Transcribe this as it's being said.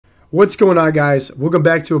What's going on, guys? Welcome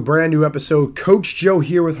back to a brand new episode. Coach Joe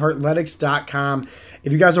here with Heartletics.com.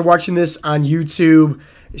 If you guys are watching this on YouTube,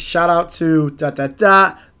 shout out to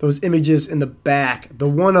those images in the back. The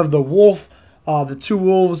one of the wolf, the two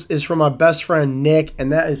wolves is from my best friend Nick, and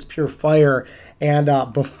that is pure fire.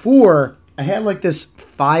 And before, I had like this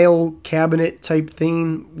file cabinet type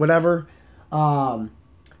thing, whatever, and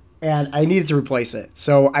I needed to replace it.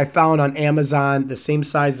 So I found on Amazon the same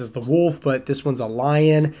size as the wolf, but this one's a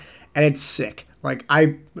lion. And it's sick. Like,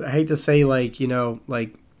 I hate to say, like,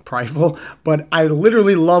 prideful, but I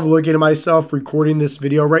literally love looking at myself recording this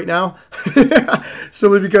video right now.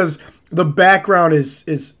 Simply because the background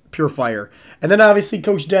is pure fire. And then obviously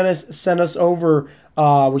Coach Dennis sent us over,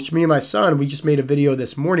 which me and my son, we just made a video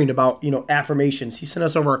this morning about, affirmations. He sent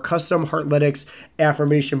us over a custom Heartletics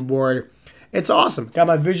affirmation board. It's awesome. Got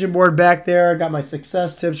my vision board back there. Got my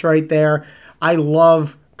success tips right there. I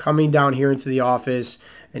love coming down here into the office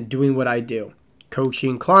and doing what I do.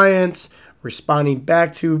 Coaching clients, responding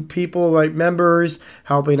back to people like members,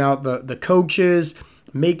 helping out the coaches,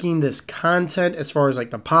 making this content as far as like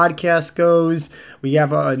the podcast goes. We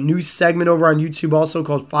have a new segment over on YouTube also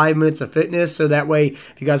called 5 Minutes of Fitness. So that way,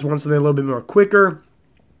 if you guys want something a little bit more quicker,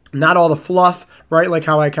 not all the fluff, right? Like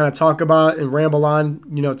how I kind of talk about and ramble on,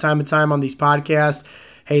 time to time on these podcasts.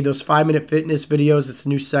 Hey, those 5-minute fitness videos, it's a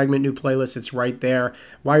new segment, new playlist. It's right there.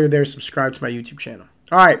 While you're there, subscribe to my YouTube channel.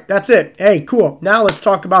 All right, that's it. Hey, cool. Now let's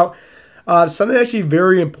talk about something actually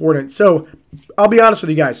very important. So I'll be honest with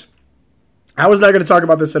you guys. I was not going to talk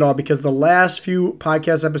about this at all because the last few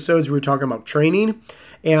podcast episodes we were talking about training.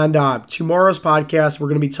 And tomorrow's podcast, we're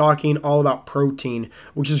going to be talking all about protein,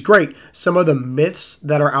 which is great. Some of the myths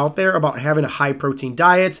that are out there about having a high protein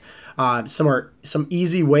diet. Some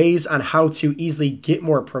easy ways on how to easily get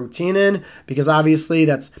more protein in, because obviously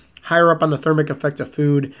that's higher up on the thermic effect of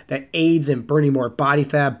food that aids in burning more body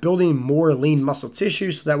fat, building more lean muscle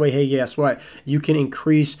tissue. So that way, hey, guess what? You can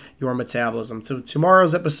increase your metabolism. So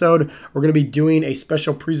tomorrow's episode, we're going to be doing a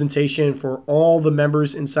special presentation for all the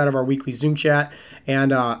members inside of our weekly Zoom chat.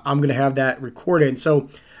 And I'm going to have that recorded. So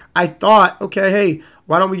I thought, okay, hey,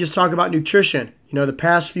 why don't we just talk about nutrition? The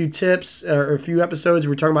past few tips or a few episodes,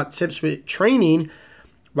 we're talking about tips with training.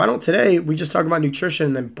 Why don't today we just talk about nutrition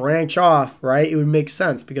and then branch off, right? It would make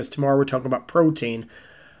sense because tomorrow we're talking about protein.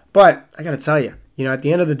 But I got to tell you, at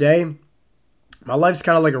the end of the day, my life's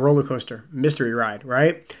kind of like a roller coaster, mystery ride,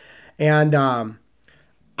 right? And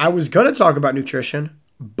I was going to talk about nutrition,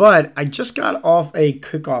 but I just got off a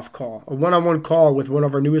kickoff call, a one-on-one call with one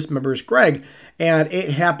of our newest members, Greg, and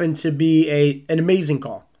it happened to be an amazing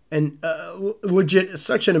call, and legit,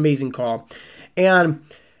 such an amazing call. And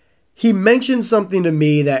he mentioned something to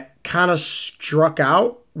me that kind of struck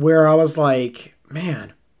out where I was like,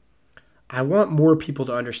 man, I want more people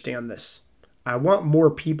to understand this. I want more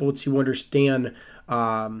people to understand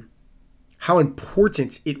how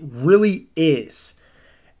important it really is.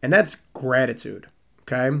 And that's gratitude,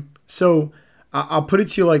 okay? So I'll put it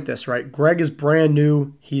to you like this, right? Greg is brand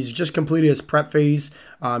new. He's just completed his prep phase.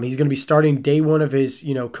 He's going to be starting day one of his,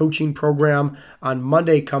 coaching program on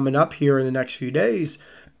Monday coming up here in the next few days.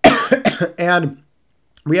 And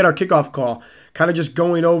we had our kickoff call, kind of just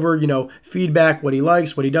going over, feedback, what he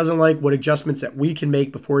likes, what he doesn't like, what adjustments that we can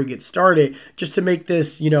make before he gets started, just to make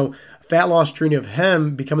this, fat loss journey of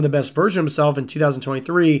him becoming the best version of himself in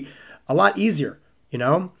 2023 a lot easier,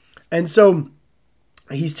 And so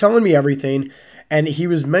he's telling me everything, and he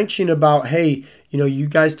was mentioning about, hey, you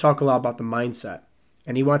guys talk a lot about the mindset,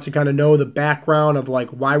 and he wants to kind of know the background of like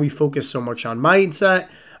why we focus so much on mindset.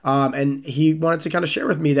 And he wanted to kind of share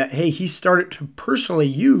with me that, hey, he started to personally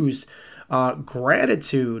use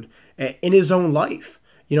gratitude in his own life.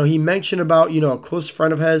 He mentioned about, a close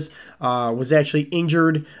friend of his was actually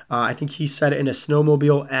injured. I think he said in a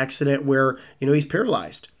snowmobile accident where, he's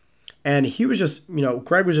paralyzed. And he was just,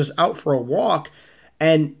 Greg was just out for a walk,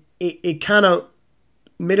 and it kind of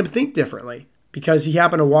made him think differently because he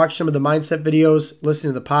happened to watch some of the mindset videos,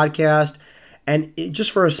 listen to the podcast. And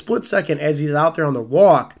just for a split second, as he's out there on the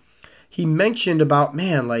walk, he mentioned about,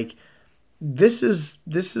 man, like this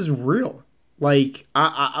is real. Like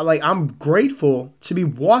I'm grateful to be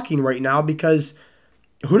walking right now because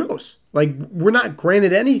who knows? Like we're not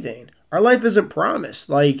granted anything. Our life isn't promised.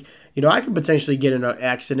 Like I could potentially get in an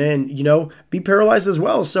accident, and, be paralyzed as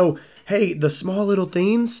well. So hey, the small little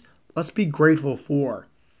things, let's be grateful for.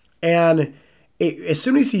 And as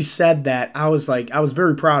soon as he said that, I was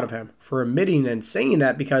very proud of him for admitting and saying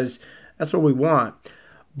that because that's what we want.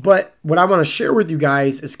 But what I want to share with you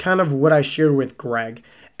guys is kind of what I shared with Greg.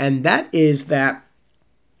 And that is that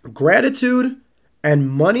gratitude and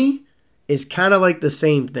money is kind of like the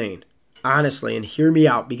same thing. honestly, and hear me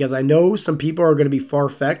out, because I know some people are going to be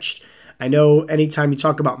far-fetched. I know anytime you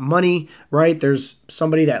talk about money, right, there's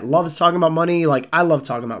somebody that loves talking about money. Like, I love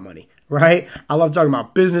talking about money, right? I love talking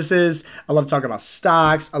about businesses. I love talking about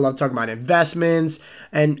stocks. I love talking about investments.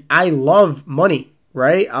 And I love money,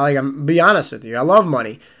 right? I'm be honest with you. I love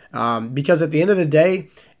money because at the end of the day,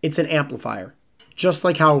 it's an amplifier. Just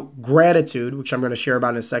like how gratitude, which I'm going to share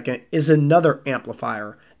about in a second, is another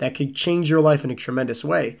amplifier that could change your life in a tremendous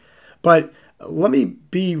way. But let me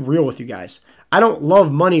be real with you guys. I don't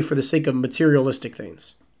love money for the sake of materialistic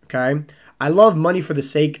things, okay? I love money for the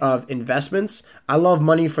sake of investments. I love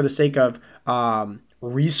money for the sake of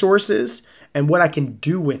resources and what I can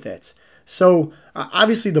do with it. So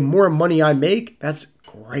obviously, the more money I make, that's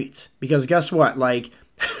great. Because guess what? Like,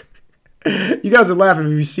 you guys are laughing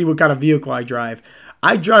if you see what kind of vehicle I drive.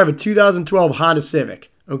 I drive a 2012 Honda Civic,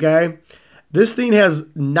 okay? This thing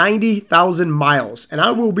has 90,000 miles, and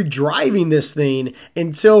I will be driving this thing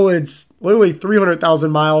until it's literally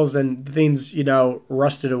 300,000 miles and the thing's,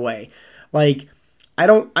 rusted away. Like, I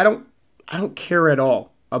don't care at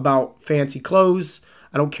all about fancy clothes.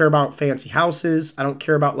 I don't care about fancy houses. I don't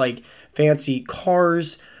care about like fancy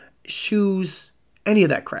cars, shoes, any of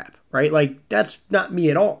that crap, right? Like, that's not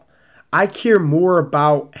me at all. I care more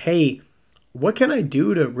about, hey, what can I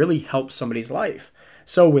do to really help somebody's life?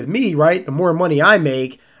 So with me, right, the more money I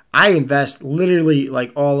make, I invest literally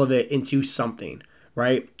like all of it into something,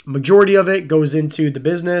 right? Majority of it goes into the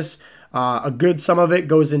business. A good sum of it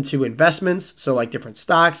goes into investments. So like different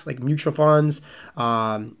stocks, like mutual funds,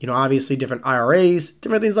 obviously different IRAs,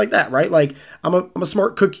 different things like that, right? Like I'm a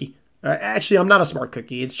smart cookie. Actually, I'm not a smart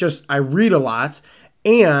cookie. It's just I read a lot,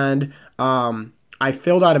 and I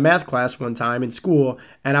failed out of math class one time in school,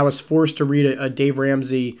 and I was forced to read a Dave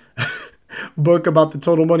Ramsey book about the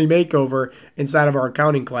total money makeover inside of our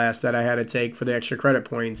accounting class that I had to take for the extra credit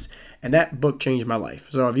points. And that book changed my life.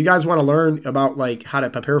 So if you guys want to learn about like how to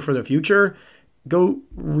prepare for the future, go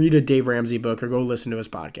read a Dave Ramsey book or go listen to his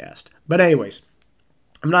podcast. But anyways,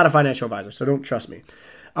 I'm not a financial advisor, so don't trust me.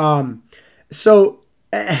 I'm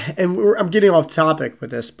getting off topic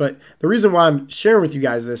with this, but the reason why I'm sharing with you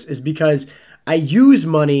guys this is because I use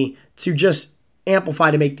money to just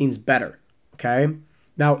amplify to make things better, okay?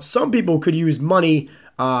 Now, some people could use money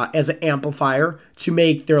as an amplifier to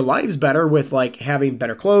make their lives better with like having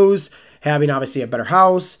better clothes, having obviously a better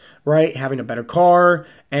house, right? Having a better car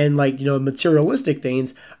and like, materialistic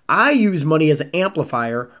things. I use money as an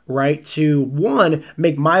amplifier, right? To one,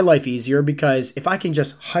 make my life easier, because if I can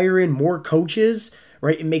just hire in more coaches,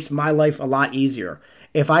 right, it makes my life a lot easier.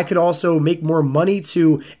 If I could also make more money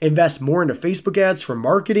to invest more into Facebook ads for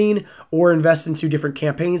marketing or invest into different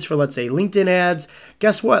campaigns for, let's say, LinkedIn ads,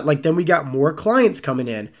 guess what? Like, then we got more clients coming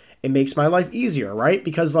in. It makes my life easier, right?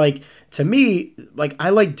 Because like, to me, like, I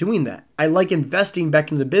like doing that. I like investing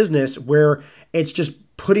back into the business where it's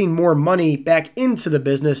just putting more money back into the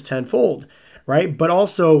business tenfold, right? But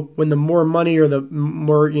also when the more money or the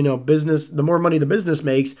more, the more money the business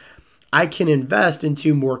makes, I can invest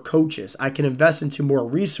into more coaches. I can invest into more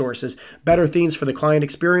resources, better things for the client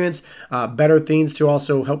experience, better things to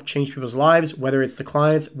also help change people's lives, whether it's the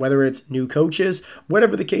clients, whether it's new coaches,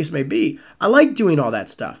 whatever the case may be. I like doing all that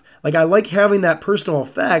stuff. Like, I like having that personal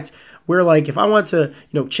effect where, like, if I want to,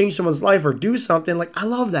 change someone's life or do something, like, I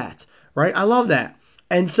love that, right? I love that.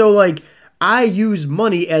 And so, like, I use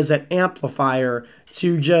money as an amplifier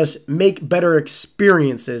to just make better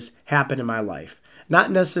experiences happen in my life. Not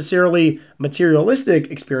necessarily materialistic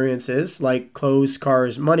experiences like clothes,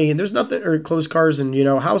 cars, money, and there's nothing, or clothes, cars, and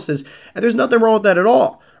houses, and there's nothing wrong with that at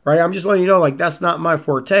all, right? I'm just letting you know, like, that's not my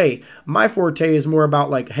forte. My forte is more about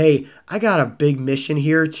like, hey, I got a big mission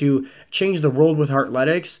here to change the world with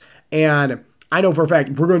Heartletics, and I know for a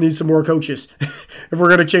fact we're going to need some more coaches if we're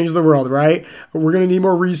going to change the world, right? We're going to need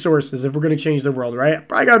more resources if we're going to change the world, right?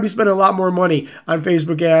 I got to be spending a lot more money on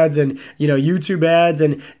Facebook ads and, YouTube ads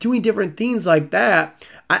and doing different things like that.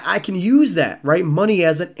 I can use that, right? Money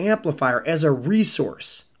as an amplifier, as a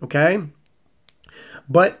resource, okay?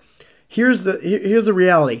 But here's the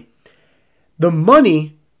reality. The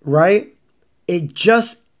money, right? It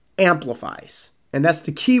just amplifies. And that's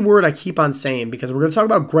the key word I keep on saying, because we're going to talk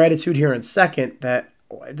about gratitude here in a second, that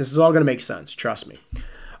this is all going to make sense. Trust me.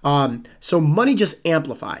 So money just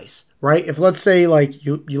amplifies, right? If let's say like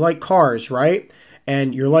you like cars, right?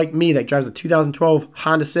 And you're like me that drives a 2012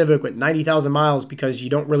 Honda Civic with 90,000 miles because you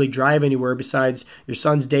don't really drive anywhere besides your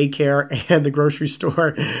son's daycare and the grocery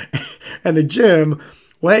store and the gym.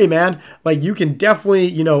 Well, hey, man, like, you can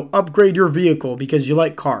definitely, upgrade your vehicle because you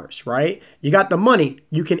like cars, right? You got the money.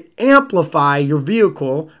 You can amplify your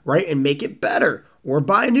vehicle, right, and make it better or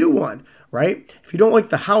buy a new one, right? If you don't like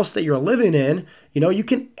the house that you're living in, you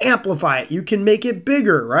can amplify it. You can make it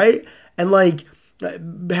bigger, right? And like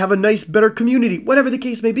have a nice, better community, whatever the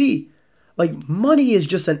case may be. Like money is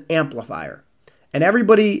just an amplifier. And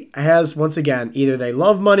everybody has, once again, either they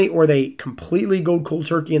love money or they completely go cold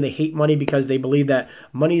turkey and they hate money because they believe that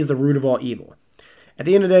money is the root of all evil. At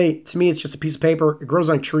the end of the day, to me, it's just a piece of paper. It grows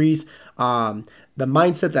on trees. The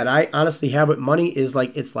mindset that I honestly have with money is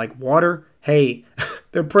like, it's like water. Hey,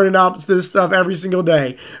 they're printing out this stuff every single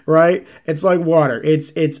day, right? It's like water.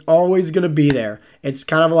 It's always going to be there. It's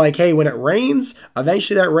kind of like, hey, when it rains,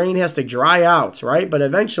 eventually that rain has to dry out, right? But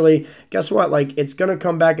eventually, guess what? Like, it's going to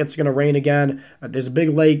come back. It's going to rain again. There's big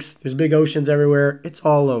lakes. There's big oceans everywhere. It's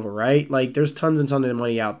all over, right? Like, there's tons and tons of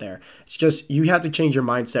money out there. It's just, you have to change your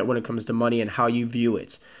mindset when it comes to money and how you view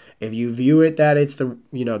it. If you view it that it's the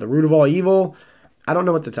root of all evil, I don't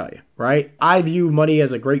know what to tell you, right? I view money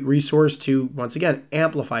as a great resource to, once again,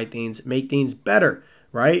 amplify things, make things better,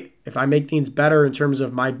 right? If I make things better in terms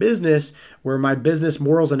of my business, where my business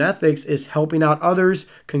morals and ethics is helping out others,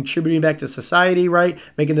 contributing back to society, right?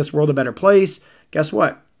 Making this world a better place, guess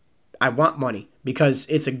what? I want money because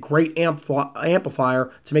it's a great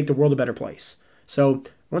amplifier to make the world a better place. So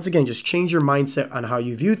once again, just change your mindset on how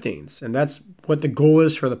you view things. And that's what the goal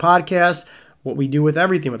is for the podcast. What we do with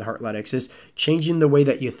everything with Heartletics is changing the way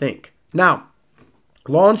that you think. Now,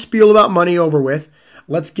 long spiel about money over with.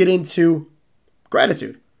 Let's get into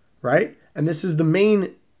gratitude, right? And this is the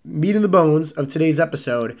main meat and the bones of today's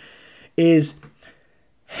episode, is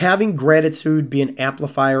having gratitude be an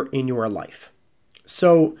amplifier in your life.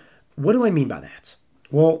 So what do I mean by that?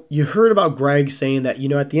 Well, you heard about Greg saying that,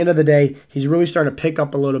 at the end of the day, he's really starting to pick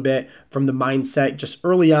up a little bit from the mindset just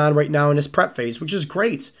early on right now in his prep phase, which is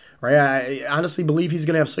great, right? I honestly believe he's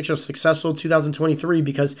going to have such a successful 2023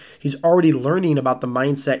 because he's already learning about the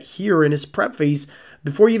mindset here in his prep phase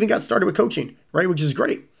before he even got started with coaching, right? Which is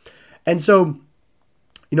great. And so,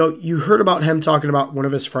 you heard about him talking about one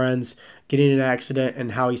of his friends getting in an accident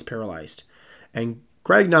and how he's paralyzed. And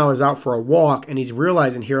Greg now is out for a walk and he's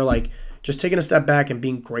realizing here, like, just taking a step back and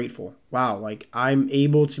being grateful. Wow, like I'm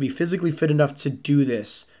able to be physically fit enough to do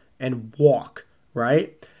this and walk,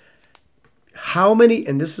 right? How many,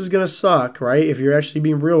 and this is going to suck, right? If you're actually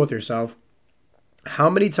being real with yourself,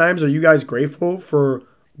 how many times are you guys grateful for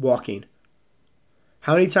walking?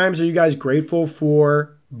 How many times are you guys grateful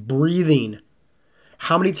for breathing?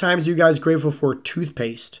 How many times are you guys grateful for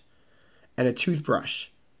toothpaste and a toothbrush?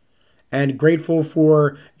 And grateful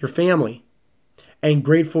for your family? And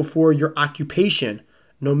grateful for your occupation,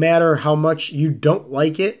 no matter how much you don't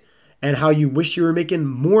like it and how you wish you were making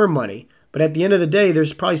more money. But at the end of the day,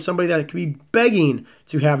 there's probably somebody that could be begging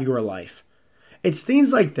to have your life. It's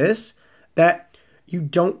things like this that you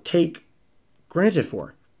don't take granted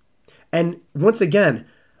for. And once again,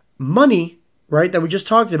 money, right, that we just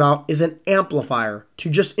talked about is an amplifier to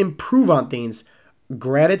just improve on things.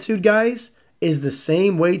 Gratitude, guys, is the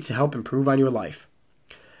same way to help improve on your life.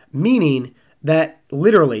 Meaning that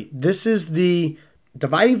literally this is the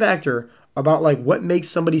dividing factor about like what makes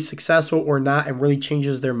somebody successful or not and really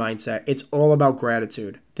changes their mindset. It's all about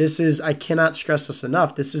gratitude. This is, I cannot stress this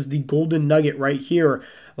enough. This is the golden nugget right here.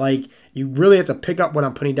 Like you really have to pick up what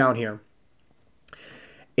I'm putting down here.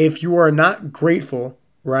 If you are not grateful,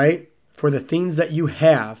 right, for the things that you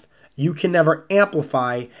have, you can never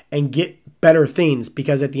amplify and get better things,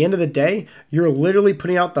 because at the end of the day, you're literally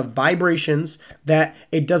putting out the vibrations that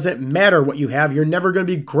it doesn't matter what you have. You're never going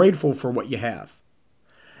to be grateful for what you have.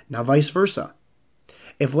 Now, vice versa.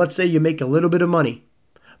 If let's say you make a little bit of money,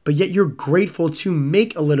 but yet you're grateful to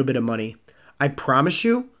make a little bit of money, I promise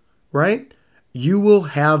you, right, you will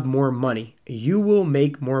have more money. You will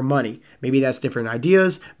make more money. Maybe that's different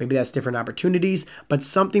ideas. Maybe that's different opportunities, but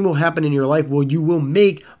something will happen in your life where you will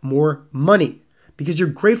make more money because you're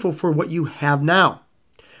grateful for what you have now.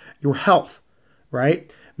 Your health,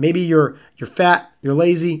 right? Maybe you're fat, you're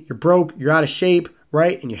lazy, you're broke, you're out of shape,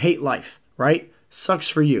 right? And you hate life, right? Sucks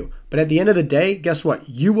for you. But at the end of the day, guess what?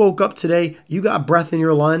 You woke up today, you got breath in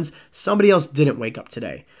your lungs. Somebody else didn't wake up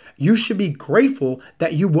today. You should be grateful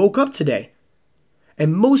that you woke up today.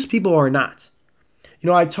 And most people are not.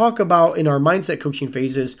 I talk about in our mindset coaching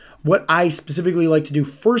phases what I specifically like to do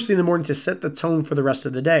first thing in the morning to set the tone for the rest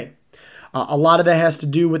of the day. A lot of that has to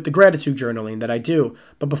do with the gratitude journaling that I do.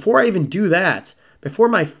 But before I even do that, before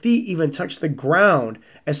my feet even touch the ground,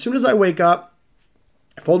 as soon as I wake up,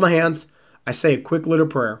 I fold my hands, I say a quick little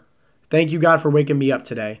prayer. Thank you, God, for waking me up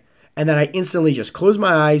today. And then I instantly just close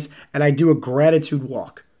my eyes and I do a gratitude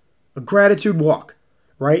walk. A gratitude walk,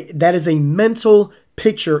 right? That is a mental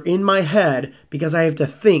picture in my head because I have to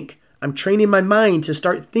think. I'm training my mind to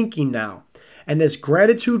start thinking now. And this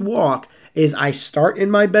gratitude walk is I start in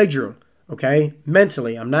my bedroom, okay,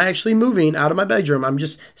 mentally. I'm not actually moving out of my bedroom. I'm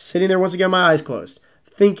just sitting there once again, my eyes closed,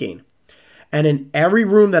 thinking. And in every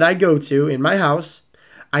room that I go to in my house,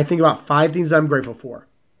 I think about 5 things I'm grateful for.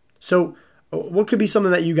 So what could be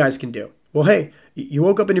something that you guys can do? Well, hey, you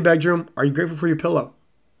woke up in your bedroom. Are you grateful for your pillow?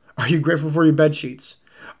 Are you grateful for your bed sheets?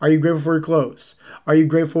 Are you grateful for your clothes? Are you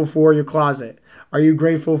grateful for your closet? Are you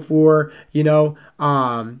grateful for, the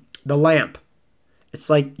lamp? It's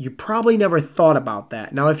like you probably never thought about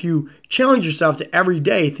that. Now, if you challenge yourself to every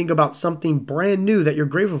day think about something brand new that you're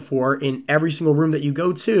grateful for in every single room that you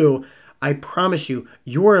go to, I promise you,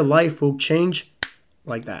 your life will change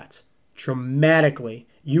like that dramatically.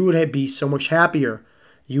 You would be so much happier.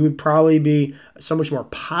 You would probably be so much more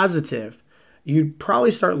positive. You'd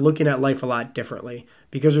probably start looking at life a lot differently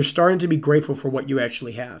because you're starting to be grateful for what you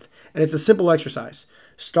actually have. And it's a simple exercise.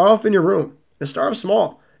 Start off in your room and start off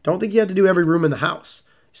small. Don't think you have to do every room in the house.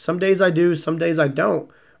 Some days I do, some days I don't,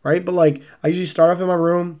 right? But like I usually start off in my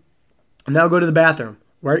room and then I'll go to the bathroom,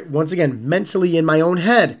 right? Once again, mentally in my own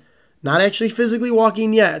head, not actually physically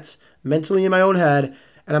walking yet, mentally in my own head.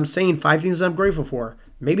 And I'm saying 5 things I'm grateful for.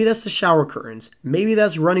 Maybe that's the shower curtains. Maybe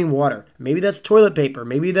that's running water. Maybe that's toilet paper.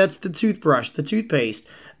 Maybe that's the toothbrush, the toothpaste,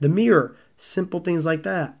 the mirror, simple things like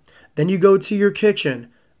that. Then you go to your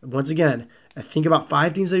kitchen. Once again, think about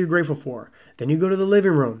 5 things that you're grateful for. Then you go to the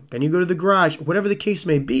living room. Then you go to the garage, whatever the case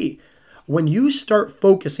may be. When you start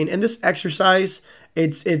focusing, and this exercise,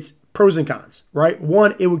 it's pros and cons, right?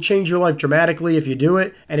 One, it will change your life dramatically if you do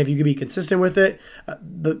it and if you can be consistent with it.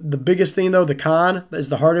 The biggest thing, though, the con is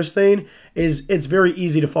the hardest thing, is it's very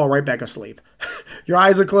easy to fall right back asleep. Your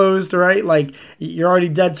eyes are closed, right? Like you're already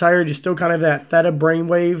dead tired. You're still kind of that theta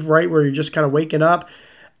brainwave, right? Where you're just kind of waking up.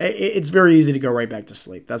 It's very easy to go right back to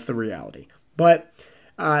sleep. That's the reality. But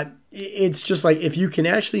it's just like if you can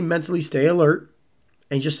actually mentally stay alert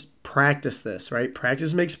and just practice this, right?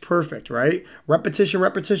 Practice makes perfect, right? Repetition,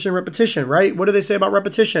 repetition, repetition, right? What do they say about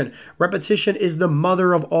repetition? Repetition is the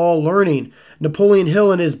mother of all learning. Napoleon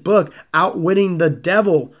Hill in his book, Outwitting the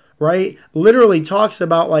Devil, right? Literally talks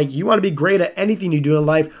about like you want to be great at anything you do in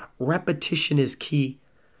life. Repetition is key.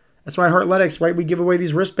 That's why Heartletics, right? We give away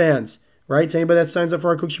these wristbands, right? To anybody that signs up for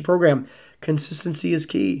our coaching program. Consistency is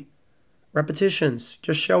key. Repetitions.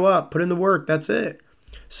 Just show up. Put in the work. That's it.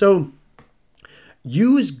 So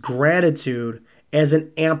use gratitude as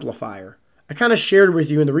an amplifier. I kind of shared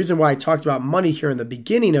with you, and the reason why I talked about money here in the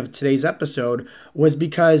beginning of today's episode was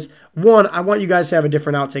because, one, I want you guys to have a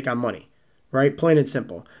different outtake on money, right? Plain and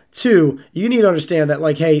simple. 2, you need to understand that,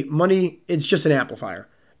 like, hey, money, it's just an amplifier,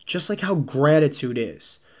 just like how gratitude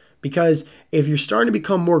is. Because if you're starting to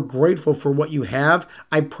become more grateful for what you have,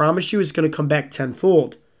 I promise you it's going to come back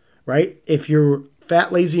tenfold, right? If you're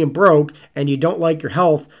fat, lazy, and broke, and you don't like your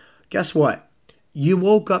health, guess what? You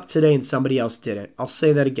woke up today and somebody else didn't. I'll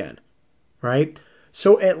say that again, right?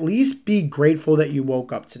 So at least be grateful that you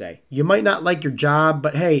woke up today. You might not like your job,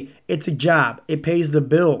 but hey, it's a job. It pays the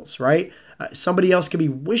bills, right? Somebody else could be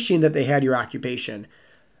wishing that they had your occupation.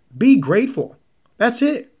 Be grateful. That's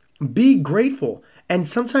it. Be grateful. And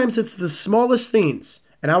sometimes it's the smallest things.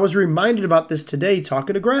 And I was reminded about this today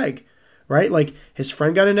talking to Greg, right? Like his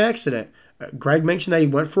friend got in an accident. Greg mentioned that he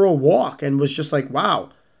went for a walk and was just like, wow.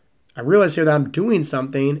 I realize here that I'm doing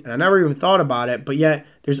something and I never even thought about it, but yet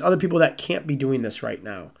there's other people that can't be doing this right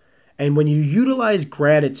now. And when you utilize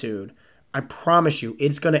gratitude, I promise you,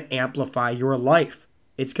 it's going to amplify your life.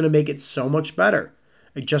 It's going to make it so much better.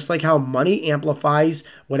 Just like how money amplifies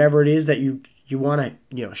whatever it is that you want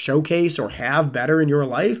to, showcase or have better in your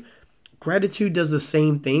life, gratitude does the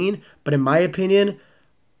same thing, but in my opinion,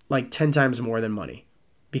 like 10 times more than money.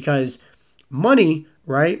 Because money,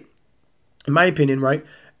 right? In my opinion, right?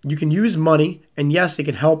 You can use money, and yes, it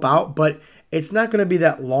can help out, but it's not going to be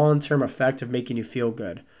that long-term effect of making you feel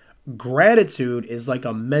good. Gratitude is like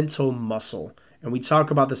a mental muscle, and we talk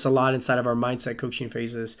about this a lot inside of our mindset coaching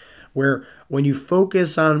phases, where when you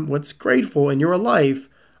focus on what's grateful in your life,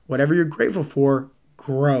 whatever you're grateful for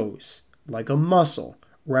grows like a muscle.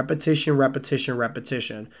 Repetition, repetition,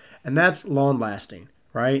 repetition. And that's long-lasting,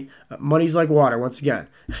 right? Money's like water, once again.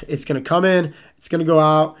 It's going to come in, it's going to go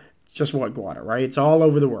out. Just like water, right? It's all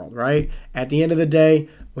over the world, right? At the end of the day,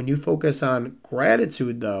 when you focus on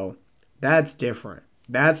gratitude, though, that's different.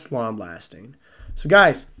 That's long-lasting. So,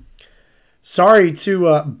 guys, sorry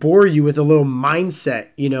to bore you with a little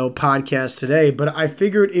mindset, podcast today, but I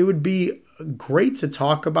figured it would be great to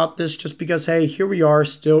talk about this just because, hey, here we are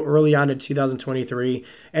still early on in 2023.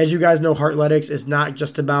 As you guys know, Heartletics is not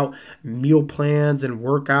just about meal plans and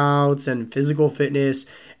workouts and physical fitness.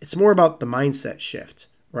 It's more about the mindset shift.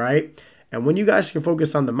 Right? And when you guys can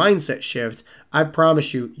focus on the mindset shift, I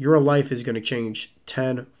promise you, your life is going to change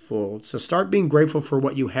tenfold. So start being grateful for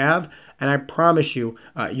what you have, and I promise you,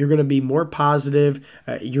 you're going to be more positive.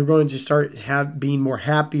 You're going to start being more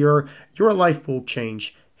happier. Your life will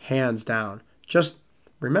change, hands down. Just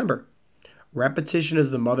remember, repetition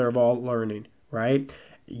is the mother of all learning, right?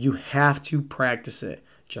 You have to practice it.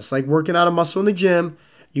 Just like working out a muscle in the gym,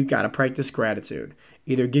 you got to practice gratitude.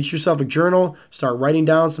 Either get yourself a journal, start writing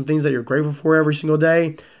down some things that you're grateful for every single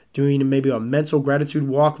day, doing maybe a mental gratitude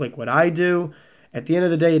walk like what I do. At the end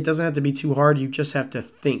of the day, it doesn't have to be too hard. You just have to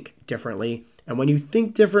think differently. And when you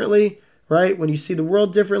think differently, right, when you see the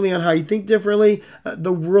world differently on how you think differently,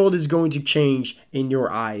 the world is going to change in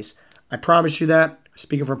your eyes. I promise you that.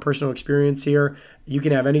 Speaking from personal experience here, you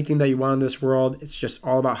can have anything that you want in this world. It's just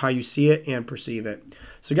all about how you see it and perceive it.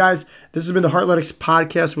 So guys, this has been the Heartletics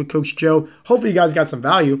podcast with Coach Joe. Hopefully you guys got some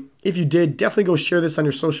value. If you did, definitely go share this on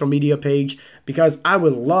your social media page, because I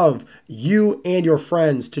would love you and your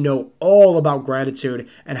friends to know all about gratitude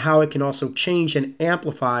and how it can also change and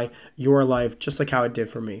amplify your life, just like how it did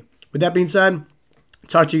for me. With that being said,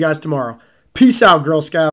 talk to you guys tomorrow. Peace out, Girl Scout.